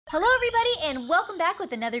Hello everybody and welcome back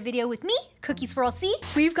with another video with me, Cookie Swirl C.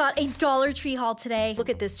 We've got a Dollar Tree haul today. Look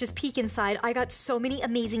at this, just peek inside. I got so many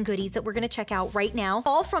amazing goodies that we're gonna check out right now,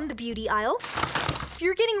 all from the beauty aisle. If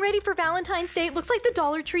you're getting ready for Valentine's Day, it looks like the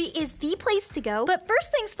Dollar Tree is the place to go. But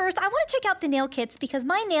first things first, I wanna check out the nail kits because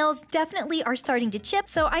my nails definitely are starting to chip.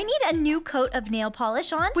 So I need a new coat of nail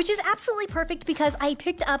polish on, which is absolutely perfect because I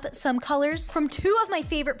picked up some colors from two of my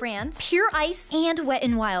favorite brands, Pure Ice and Wet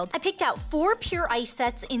n Wild. I picked out 4 Pure Ice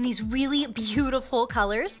sets in these really beautiful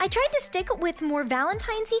colors. I tried to stick with more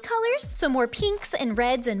Valentine's-y colors, so more pinks and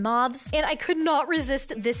reds and mauves, and I could not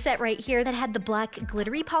resist this set right here that had the black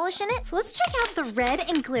glittery polish in it. So let's check out the red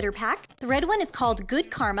and glitter pack. The red one is called Good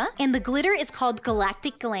Karma, and the glitter is called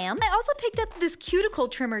Galactic Glam. I also picked up this cuticle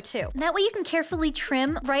trimmer too. And that way you can carefully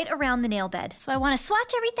trim right around the nail bed. So I want to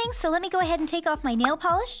swatch everything, so let me go ahead and take off my nail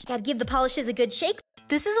polish. Gotta give the polishes a good shake.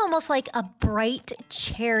 This is almost like a bright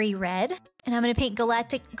cherry red. And I'm gonna paint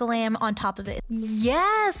Galactic Glam on top of it.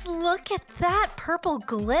 Yes, look at that purple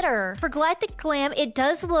glitter. For Galactic Glam, it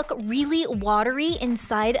does look really watery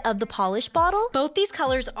inside of the polish bottle. Both these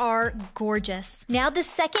colors are gorgeous. Now the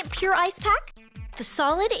second Pure Ice pack. The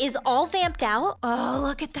solid is all vamped out. Oh,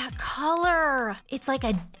 look at that color. It's like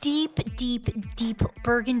a deep, deep, deep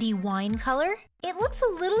burgundy wine color. It looks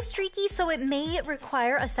a little streaky, so it may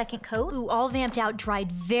require a second coat. Ooh, all vamped out,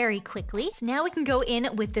 dried very quickly. So now we can go in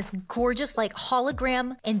with this gorgeous like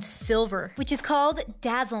hologram and silver, which is called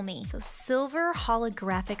Dazzle Me. So silver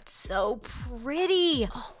holographic, so pretty.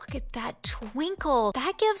 Oh, look at that twinkle.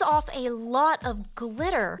 That gives off a lot of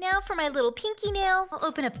glitter. Now for my little pinky nail, I'll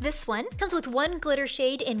open up this one. Comes with 1 glitter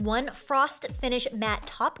shade and 1 frost finish matte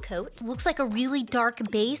top coat. Looks like a really dark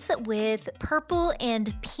base with purple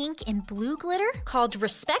and pink and blue glitter. Called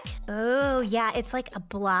Respect. Oh yeah, it's like a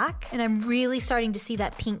black, and I'm really starting to see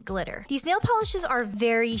that pink glitter. These nail polishes are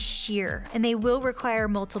very sheer, and they will require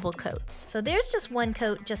multiple coats. So there's just 1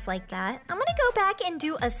 coat just like that. I'm gonna go back and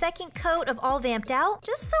do a second coat of all vamped out,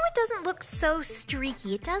 just so it doesn't look so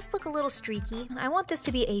streaky. It does look a little streaky. I want this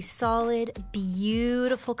to be a solid,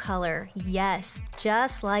 beautiful color. Yes,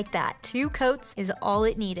 just like that. 2 coats is all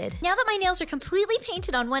it needed. Now that my nails are completely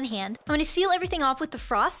painted on one hand, I'm gonna seal everything off with the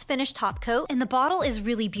frost finish top coat, and the bottle is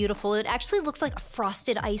really beautiful. It actually looks like a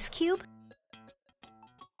frosted ice cube.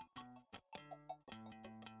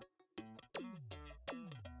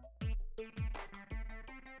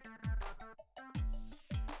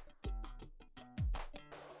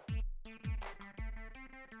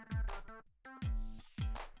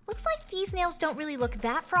 Looks like these nails don't really look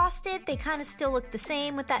that frosted. They kind of still look the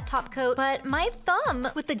same with that top coat, but my thumb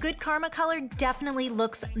with the Good Karma color definitely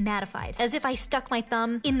looks mattified, as if I stuck my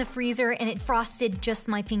thumb in the freezer and it frosted just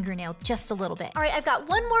my fingernail just a little bit. All right, I've got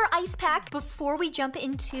 1 more ice pack before we jump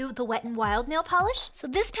into the Wet n Wild nail polish. So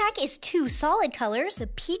this pack is 2 solid colors. The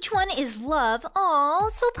peach one is Love. Aw,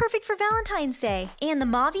 so perfect for Valentine's Day. And the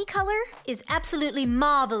mauve color is absolutely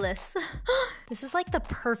marvelous. This is like the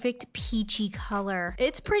perfect peachy color.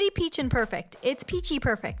 It's pretty peach and perfect. It's peachy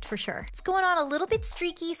perfect for sure. It's going on a little bit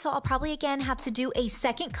streaky, so I'll probably again have to do a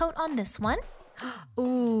second coat on this one.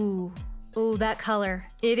 Ooh. Ooh, that color.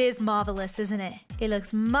 It is marvelous, isn't it? It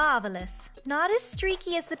looks marvelous. Not as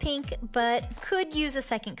streaky as the pink, but could use a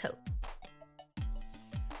second coat.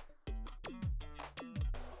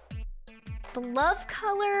 The Love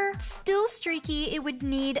color, still streaky. It would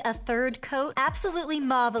need a 3rd coat. Absolutely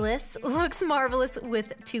marvelous. Looks marvelous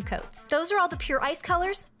with 2 coats. Those are all the Pure Ice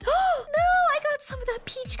colors. Oh no, I got some of that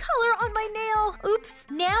peach color on my nail. Oops.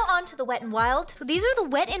 Now on to the Wet n Wild. So these are the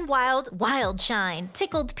Wet n Wild Wild Shine.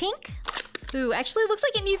 Tickled pink. Ooh, actually looks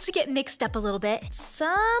like it needs to get mixed up a little bit. Some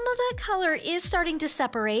of that color is starting to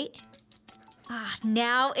separate. Ah,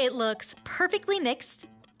 now it looks perfectly mixed.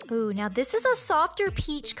 Ooh, now this is a softer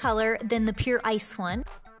peach color than the Pure Ice one.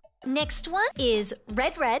 Next one is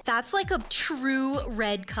Red Red. That's like a true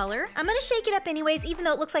red color. I'm gonna shake it up anyways, even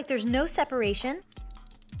though it looks like there's no separation.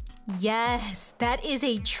 Yes, that is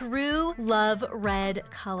a true love red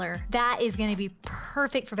color. That is gonna be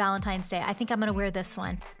perfect for Valentine's Day. I think I'm gonna wear this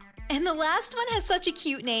one. And the last one has such a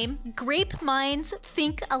cute name, Grape Minds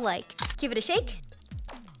Think Alike. Give it a shake.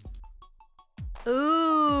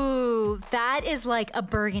 Ooh, that is like a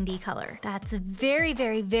burgundy color. That's very,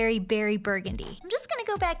 very, very berry burgundy. I'm just gonna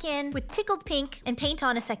go back in with Tickled Pink and paint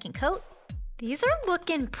on a second coat. These are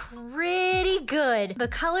looking pretty good. The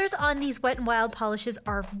colors on these Wet n Wild polishes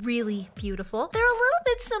are really beautiful. They're a little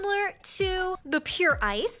bit similar to the Pure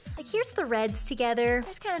Ice. Like here's the reds together.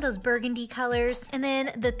 There's kind of those burgundy colors. And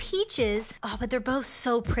then the peaches, oh, but they're both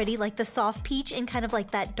so pretty, like the soft peach and kind of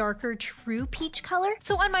like that darker true peach color.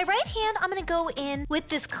 So on my right hand, I'm gonna go in with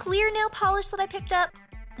this clear nail polish that I picked up.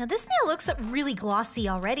 Now this nail looks really glossy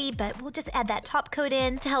already, but we'll just add that top coat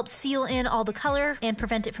in to help seal in all the color and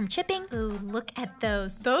prevent it from chipping. Ooh, look at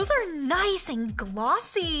those. Those are nice and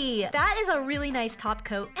glossy. That is a really nice top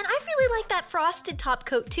coat. And I really like that frosted top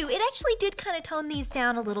coat too. It actually did kind of tone these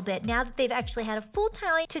down a little bit now that they've actually had a full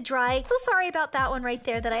time to dry. So sorry about that one right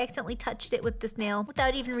there that I accidentally touched it with this nail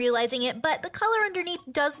without even realizing it. But the color underneath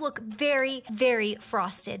does look very, very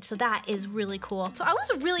frosted. So that is really cool. So I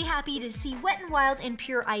was really happy to see Wet n Wild and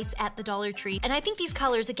Pure Ice at the Dollar Tree. And I think these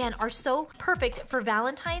colors, again, are so perfect for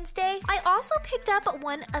Valentine's Day. I also picked up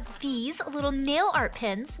one of these little nail art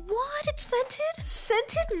pins. What? It's scented?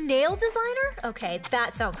 Scented nail designer? Okay,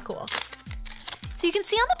 that sounds cool. So you can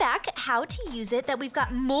see on the back how to use it, that we've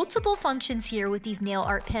got multiple functions here with these nail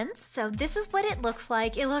art pins. So this is what it looks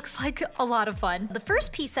like. It looks like a lot of fun. The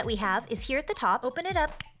first piece that we have is here at the top. Open it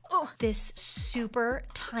up. Oh, this super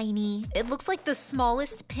tiny, it looks like the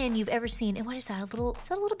smallest pin you've ever seen. And what is that, is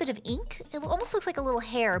that a little bit of ink? It almost looks like a little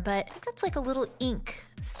hair, but I think that's like a little ink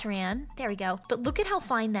strand. There we go. But look at how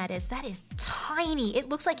fine that is. That is tiny. It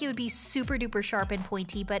looks like it would be super duper sharp and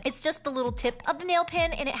pointy, but it's just the little tip of the nail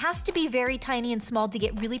pin, and it has to be very tiny and small to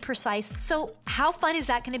get really precise. So how fun is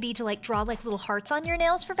that gonna be to like draw like little hearts on your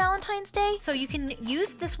nails for Valentine's Day? So you can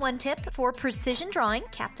use this one tip for precision drawing.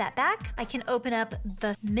 Cap that back. I can open up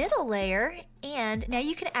the middle layer, and now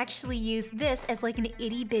you can actually use this as like an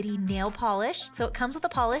itty bitty nail polish. So it comes with a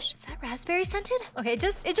polish. Is that raspberry scented? Okay, it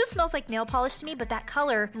just smells like nail polish to me, but that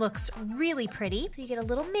color looks really pretty. So you get a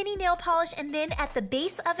little mini nail polish, and then at the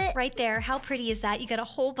base of it right there, how pretty is that? You get a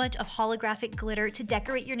whole bunch of holographic glitter to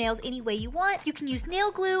decorate your nails any way you want. You can use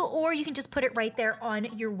nail glue, or you can just put it right there on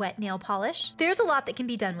your wet nail polish. There's a lot that can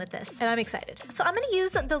be done with this, and I'm excited. So I'm gonna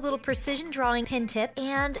use the little precision drawing pin tip,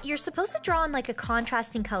 and you're supposed to draw in like a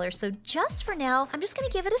contrasting color. So just for now, I'm just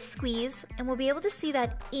gonna give it a squeeze, and we'll be able to see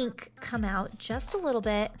that ink come out just a little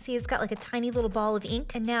bit. See, it's got like a tiny little ball of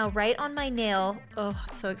ink. And now right on my nail, oh,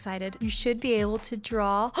 I'm so excited. You should be able to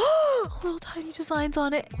draw little tiny designs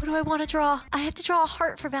on it. What do I wanna draw? I have to draw a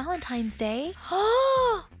heart for Valentine's Day.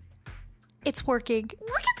 Oh, it's working. Look at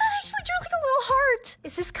that, I actually drew like a little heart.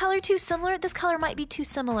 Is this color too similar? This color might be too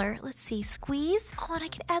similar. Let's see, squeeze. Oh, and I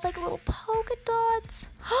can add like little polka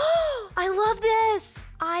dots. Oh, I love this.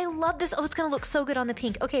 I love this. Oh, it's gonna look so good on the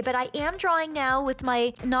pink. Okay, but I am drawing now with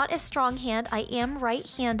my not as strong hand. I am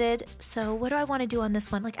right-handed. So what do I wanna do on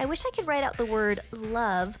this one? Like, I wish I could write out the word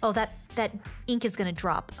love. Oh, that ink is gonna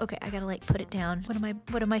drop. Okay, I gotta like put it down.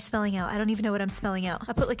 What am I spelling out? I don't even know what I'm spelling out.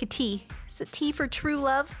 I put like a T. Is it T for true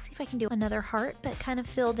love? See if I can do another heart, but kind of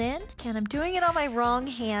filled in. And I'm doing it on my wrong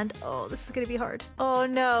hand. Oh, this is gonna be hard. Oh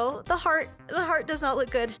no, the heart does not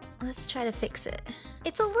look good. Let's try to fix it.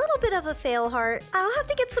 It's a little bit of a fail heart. I'll have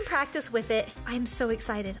to get some practice with it. I'm so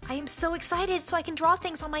excited. I am so excited so I can draw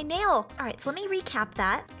things on my nail. All right, so let me recap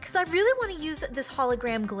that because I really want to use this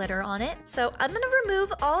hologram glitter on it. So I'm gonna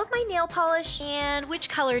remove all of my nail polish, and which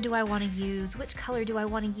color do I want to use? Which color do I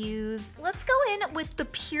want to use? Let's go in with the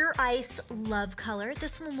Pure Ice Love color.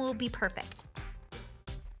 This one will be perfect.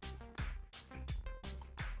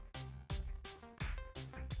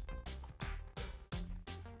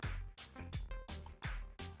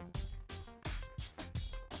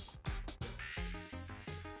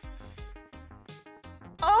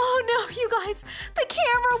 Oh no, you guys, the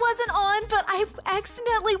camera wasn't on, but I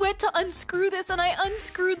accidentally went to unscrew this and I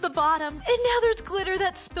unscrewed the bottom. And now there's glitter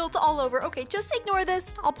that's spilt all over. Okay, just ignore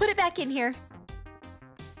this. I'll put it back in here.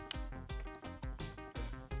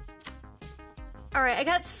 All right, I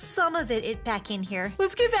got some of it back in here.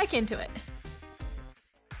 Let's get back into it.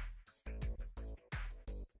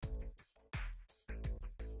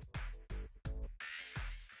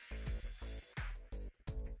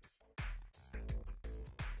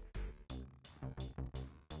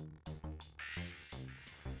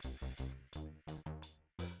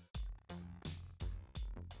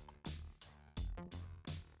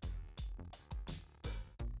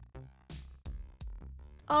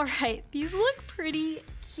 All right, these look pretty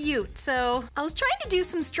cute. So I was trying to do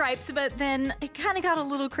some stripes, but then it kind of got a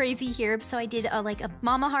little crazy here. So I did like a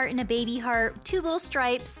mama heart and a baby heart, 2 little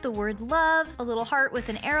stripes, the word love, a little heart with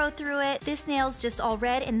an arrow through it. This nail's just all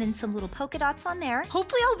red, and then some little polka dots on there.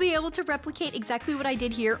 Hopefully I'll be able to replicate exactly what I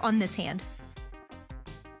did here on this hand.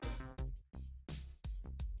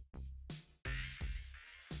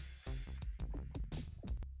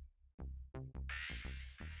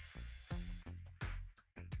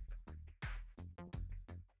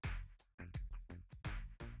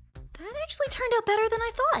 That actually turned out better than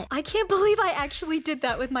I thought. I can't believe I actually did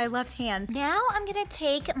that with my left hand. Now I'm gonna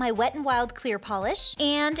take my Wet n Wild clear polish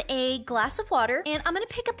and a glass of water, and I'm gonna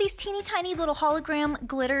pick up these teeny tiny little hologram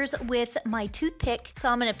glitters with my toothpick. So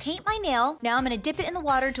I'm gonna paint my nail. Now I'm gonna dip it in the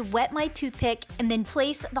water to wet my toothpick and then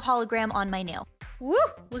place the hologram on my nail. Woo!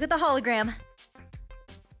 Look at the hologram.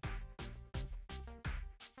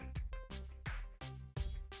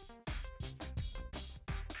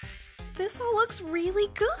 This all looks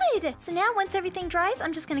really good. So now once everything dries,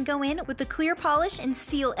 I'm just gonna go in with the clear polish and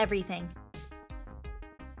seal everything.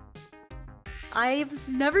 I've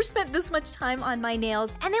never spent this much time on my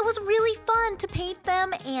nails, and it was really fun to paint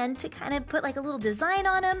them and to kind of put like a little design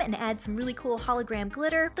on them and add some really cool hologram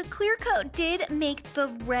glitter. The clear coat did make the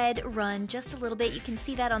red run just a little bit. You can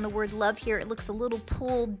see that on the word love here. It looks a little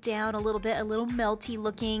pulled down a little bit, a little melty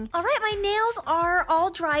looking. All right, my nails are all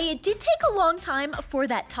dry. It did take a long time for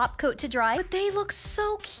that top coat to dry, but they look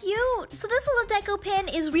so cute. So this little deco pin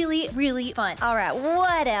is really, really fun. All right,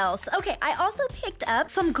 what else? Okay, I also picked up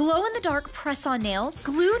some glow-in-the-dark press on nails.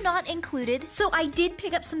 Glue not included. So I did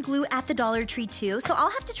pick up some glue at the Dollar Tree too. So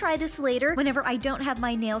I'll have to try this later whenever I don't have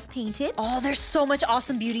my nails painted. Oh, there's so much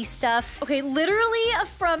awesome beauty stuff. Okay, literally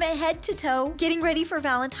from head to toe, getting ready for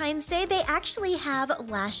Valentine's Day, they actually have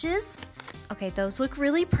lashes. Okay, those look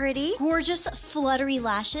really pretty. Gorgeous fluttery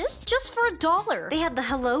lashes, just for $1. They have the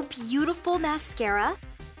Hello Beautiful mascara.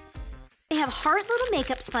 They have heart little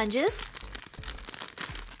makeup sponges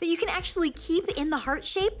that you can actually keep in the heart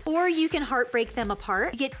shape, or you can heart break them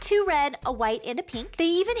apart. You get 2 red, a white, and a pink. They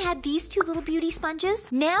even had these 2 little beauty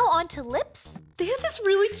sponges. Now onto lips. They have this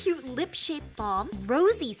really cute lip-shaped balm,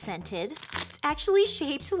 rosy scented. It's actually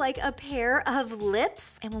shaped like a pair of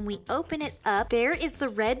lips. And when we open it up, there is the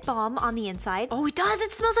red balm on the inside. Oh, it does.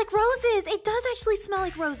 It smells like roses. It does actually smell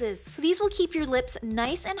like roses. So these will keep your lips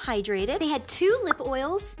nice and hydrated. They had 2 lip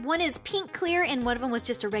oils. One is pink clear and one of them was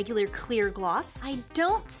just a regular clear gloss. I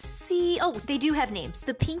don't see... Oh, they do have names.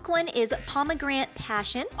 The pink one is Pomegranate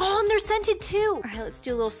Passion. Oh, and they're scented too. All right, let's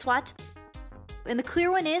do a little swatch. And the clear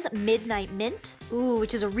one is Midnight Mint. Ooh,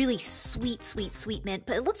 which is a really sweet, sweet, sweet mint.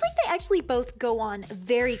 But it looks like they actually both go on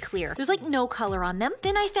very clear. There's like no color on them.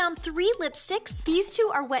 Then I found 3 lipsticks. These 2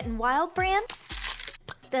 are Wet n Wild brand.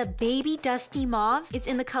 The Baby Dusty Mauve is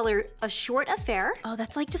in the color A Short Affair. Oh,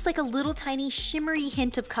 that's like just like a little tiny shimmery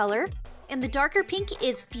hint of color. And the darker pink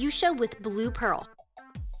is Fuchsia with Blue Pearl.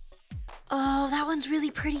 Oh, that one's really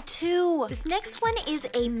pretty too. This next one is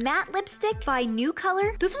a matte lipstick by New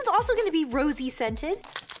Color. This one's also gonna be rosy scented.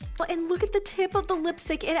 Oh, and look at the tip of the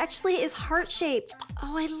lipstick. It actually is heart-shaped.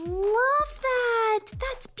 Oh, I love that.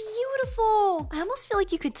 That's beautiful. I almost feel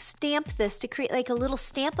like you could stamp this to create like a little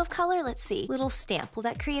stamp of color. Let's see. Little stamp. Will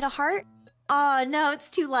that create a heart? Oh, no, it's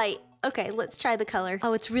too light. Okay, let's try the color.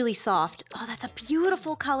 Oh, it's really soft. Oh, that's a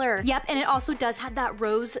beautiful color. Yep, and it also does have that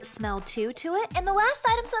rose smell too to it. And the last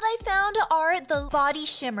items that I found are the body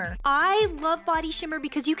shimmer. I love body shimmer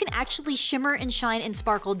because you can actually shimmer and shine and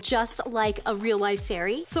sparkle just like a real life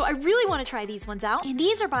fairy. So I really want to try these ones out. And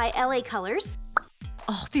these are by LA Colors.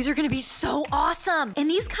 Oh, these are gonna be so awesome. And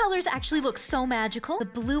these colors actually look so magical. The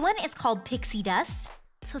blue one is called Pixie Dust.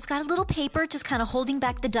 So it's got a little paper just kind of holding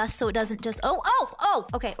back the dust so it doesn't just, oh,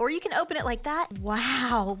 okay. Or you can open it like that.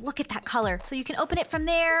 Wow, look at that color. So you can open it from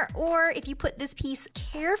there, or if you put this piece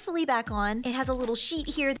carefully back on, it has a little sheet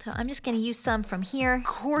here. So I'm just gonna use some from here.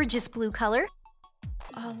 Gorgeous blue color.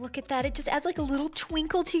 Oh, look at that. It just adds like a little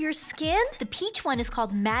twinkle to your skin. The peach one is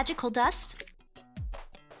called Magical Dust.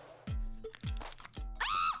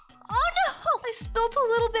 I spilled a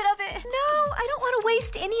little bit of it. No, I don't want to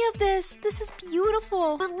waste any of this. This is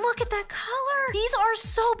beautiful. But look at that color. These are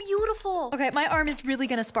so beautiful. Okay, my arm is really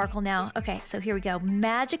gonna sparkle now. Okay, so here we go.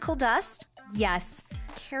 Magical Dust. Yes.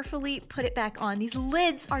 Carefully put it back on. These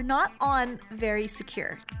lids are not on very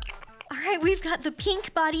secure. All right, we've got the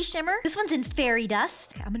pink body shimmer. This one's in Fairy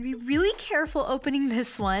Dust. Okay, I'm gonna be really careful opening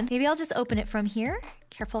this one. Maybe I'll just open it from here.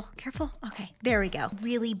 Careful, careful. Okay, there we go.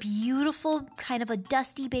 Really beautiful, kind of a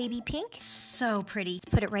dusty baby pink. So pretty. Let's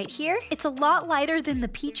put it right here. It's a lot lighter than the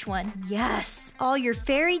peach one. Yes, all your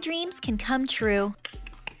fairy dreams can come true.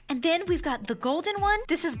 And then we've got the golden one.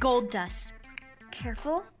 This is Gold Dust.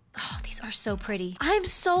 Careful. Oh, these are so pretty. I'm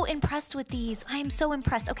so impressed with these. I am so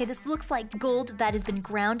impressed. Okay, this looks like gold that has been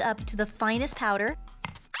ground up to the finest powder.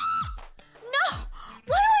 No! Why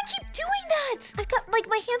do I keep doing that? I've got, like,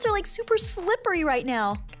 my hands are like super slippery right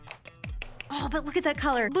now. Oh, but look at that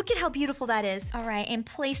color. Look at how beautiful that is. All right, and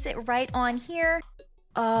place it right on here.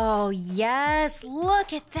 Oh yes,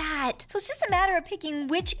 look at that. So it's just a matter of picking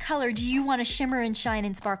which color do you want to shimmer and shine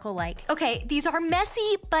and sparkle like. Okay, these are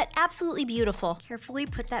messy, but absolutely beautiful. Carefully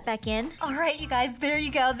put that back in. All right, you guys, there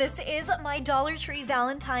you go. This is my Dollar Tree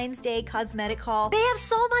Valentine's Day cosmetic haul. They have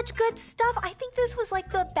so much good stuff. I think this was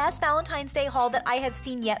like the best Valentine's Day haul that I have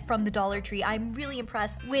seen yet from the Dollar Tree. I'm really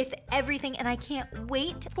impressed with everything and I can't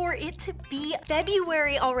wait for it to be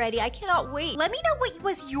February already. I cannot wait. Let me know what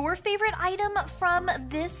was your favorite item from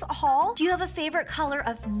this haul. Do you have a favorite color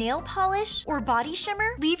of nail polish or body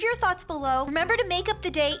shimmer? Leave your thoughts below. Remember to make up the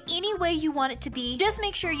day any way you want it to be. Just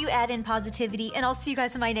make sure you add in positivity and I'll see you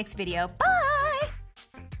guys in my next video. Bye!